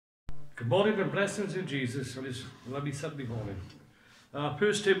Good morning and blessings in Jesus on this lovely Sunday morning. Our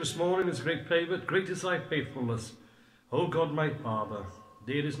first hymn this morning is Great Favourite, Great is thy faithfulness, O God my Father,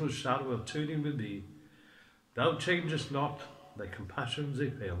 there is no shadow of turning with thee. Thou changest not, thy compassions they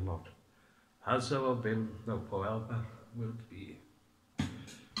fail not. As thou hast been, thou forever wilt be.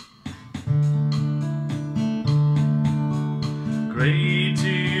 Great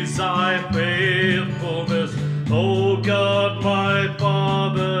is thy faithfulness, O God my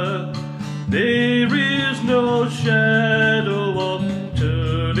Father, there is no shadow of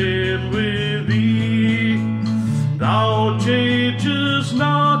turning with thee. Thou changest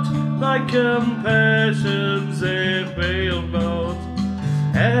not, thy compassions they fail not.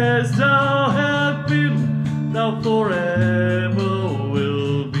 As thou hast been, thou forever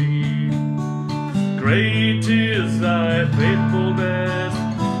will be. Great is thy faithfulness,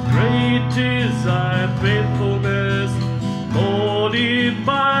 great is thy faithfulness. Morning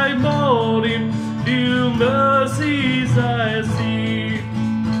by morning, new mercies I see.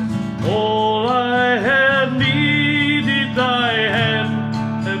 All I have needed, thy hand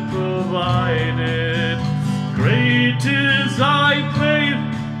hath provided. Great is thy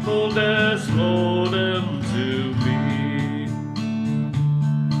faithfulness, Lord, unto me.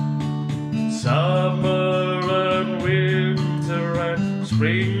 Summer and winter and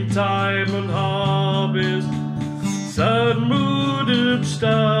springtime and harvest, sun, moon, and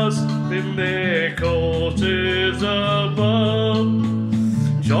stars in their courses above,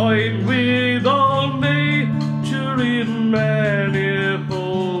 join with all nature in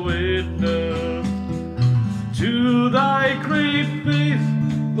manifold witness to thy great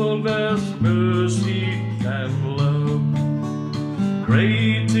faithfulness, mercy, and love.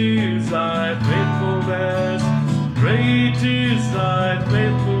 Great is thy faithfulness, great is thy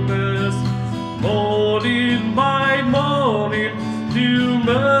faithfulness. Morning by morning, new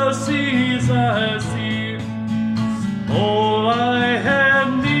mercies I see. All I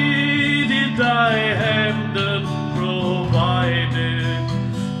have needed, thy hand hath provided.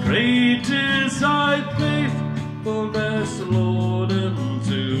 Great is thy faithfulness, Lord,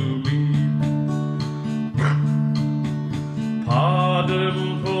 unto me.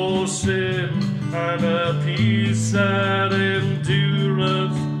 Pardon for sin and a peace that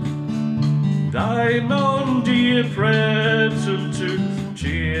endureth, thine own dear presence to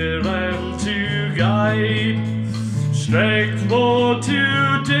cheer and to guide, strength for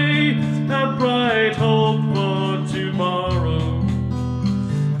today, a bright hope for tomorrow.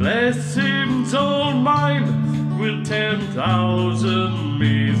 Blessings all mine with 10,000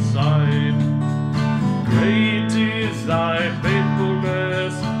 beside. Great is thy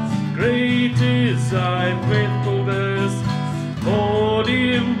faithfulness, great is thy faithfulness.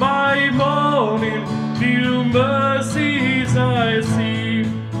 Morning by morning, new mercies I see.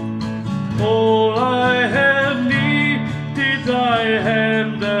 All I have needed, thy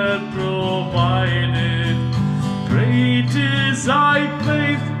hand hath provided. Great is thy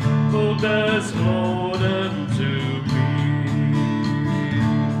faithfulness, Lord, unto me.